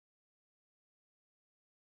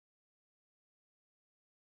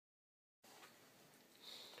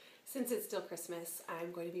Since it's still Christmas,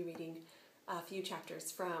 I'm going to be reading a few chapters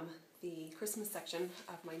from the Christmas section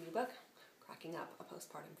of my new book, Cracking Up a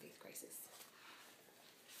Postpartum Faith Crisis.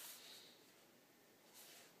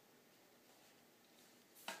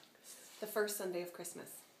 The first Sunday of Christmas.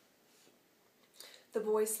 The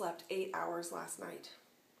boys slept 8 hours last night.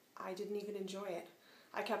 I didn't even enjoy it.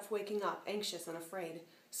 I kept waking up, anxious and afraid,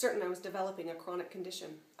 certain I was developing a chronic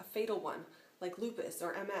condition, a fatal one, like lupus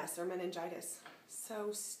or MS or meningitis.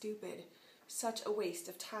 So stupid. Such a waste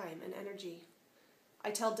of time and energy.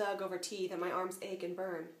 I tell Doug over tea that my arms ache and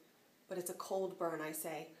burn. But it's a cold burn, I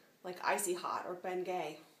say, like icy hot or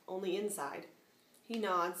Bengay, only inside. He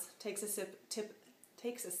nods, takes a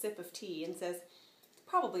sip of tea and says,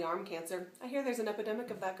 "Probably arm cancer. I hear there's an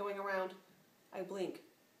epidemic of that going around." I blink.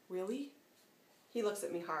 "Really?" He looks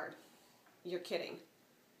at me hard. "You're kidding."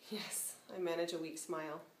 Yes, I manage a weak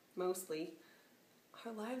smile. Mostly.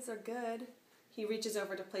 Our lives are good. He reaches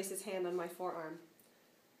over to place his hand on my forearm.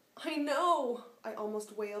 "I know!" I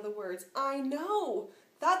almost wail the words. "I know!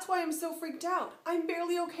 That's why I'm so freaked out. I'm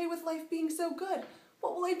barely okay with life being so good.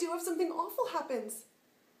 What will I do if something awful happens?"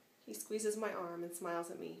 He squeezes my arm and smiles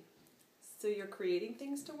at me. "So you're creating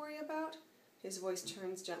things to worry about?" His voice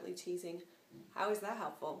turns gently teasing. How is that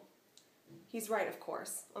helpful? He's right, of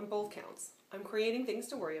course, on both counts. I'm creating things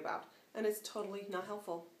to worry about, and it's totally not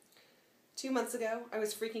helpful. 2 months ago, I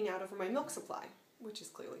was freaking out over my milk supply, which is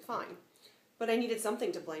clearly fine. But I needed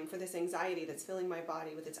something to blame for this anxiety that's filling my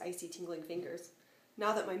body with its icy, tingling fingers.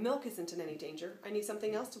 Now that my milk isn't in any danger, I need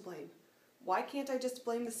something else to blame. Why can't I just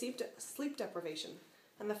blame the sleep deprivation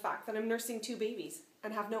and the fact that I'm nursing 2 babies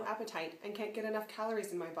and have no appetite and can't get enough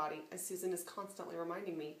calories in my body, as Susan is constantly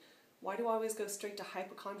reminding me? Why do I always go straight to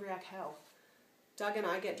hypochondriac hell? Doug and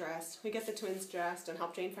I get dressed. We get the twins dressed and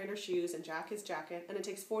help Jane find her shoes and Jack his jacket, and it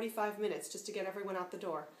takes 45 minutes just to get everyone out the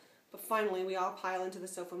door. But finally, we all pile into the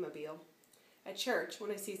sofa-mobile. At church,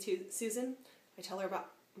 when I see Susan, I tell her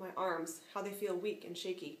about my arms, how they feel weak and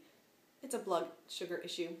shaky. It's a blood sugar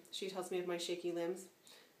issue. She tells me of my shaky limbs.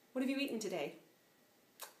 "What have you eaten today?"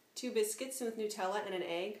 2 biscuits with Nutella and an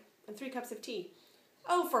egg, and 3 cups of tea.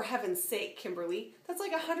 "Oh, for heaven's sake, Kimberlee, that's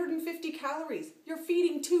like 150 calories. You're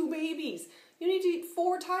feeding 2 babies. You need to eat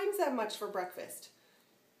 4 times that much for breakfast."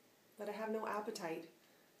 But I have no appetite.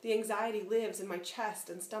 The anxiety lives in my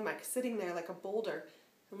chest and stomach, sitting there like a boulder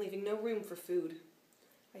and leaving no room for food.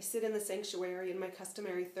 I sit in the sanctuary in my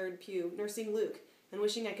customary 3rd pew, nursing Luke and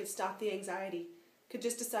wishing I could stop the anxiety, could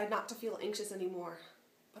just decide not to feel anxious anymore.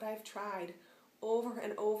 But I've tried over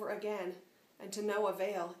and over again, and to no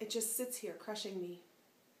avail. It just sits here crushing me.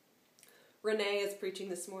 Renee is preaching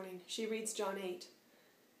this morning. She reads John 8.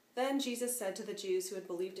 "Then Jesus said to the Jews who had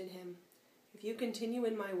believed in him, 'If you continue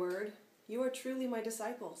in my word, you are truly my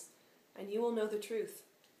disciples, and you will know the truth,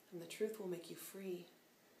 and the truth will make you free.'"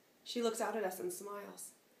 She looks out at us and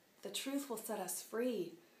smiles. The truth will set us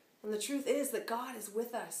free, and the truth is that God is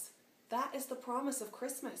with us. That is the promise of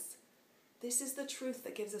Christmas. This is the truth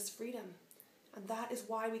that gives us freedom, and that is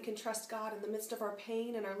why we can trust God in the midst of our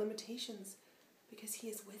pain and our limitations, because he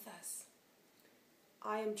is with us.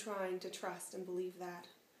 I am trying to trust and believe that.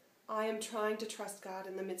 I am trying to trust God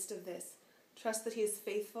in the midst of this, trust that he is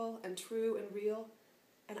faithful and true and real,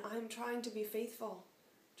 and I'm trying to be faithful,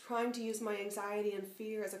 trying to use my anxiety and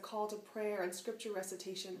fear as a call to prayer and scripture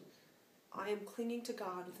recitation. I am clinging to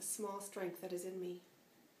God with the small strength that is in me.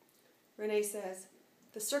 Renee says,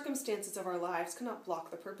 "The circumstances of our lives cannot block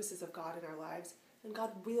the purposes of God in our lives, and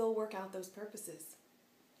God will work out those purposes."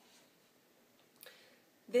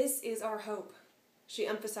 This is our hope. She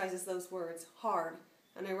emphasizes those words hard,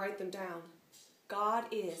 and I write them down. God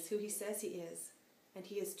is who he says he is, and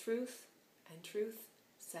he is truth, and truth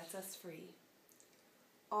sets us free.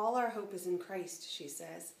 All our hope is in Christ, she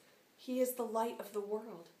says. He is the light of the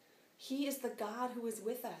world. He is the God who is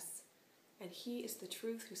with us, and he is the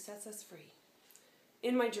truth who sets us free.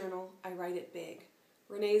 In my journal, I write it big,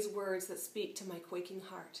 Renee's words that speak to my quaking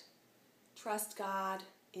heart. Trust God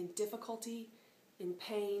in difficulty, in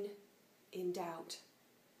pain, in doubt.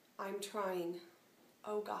 I'm trying.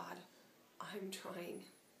 Oh God, I'm trying.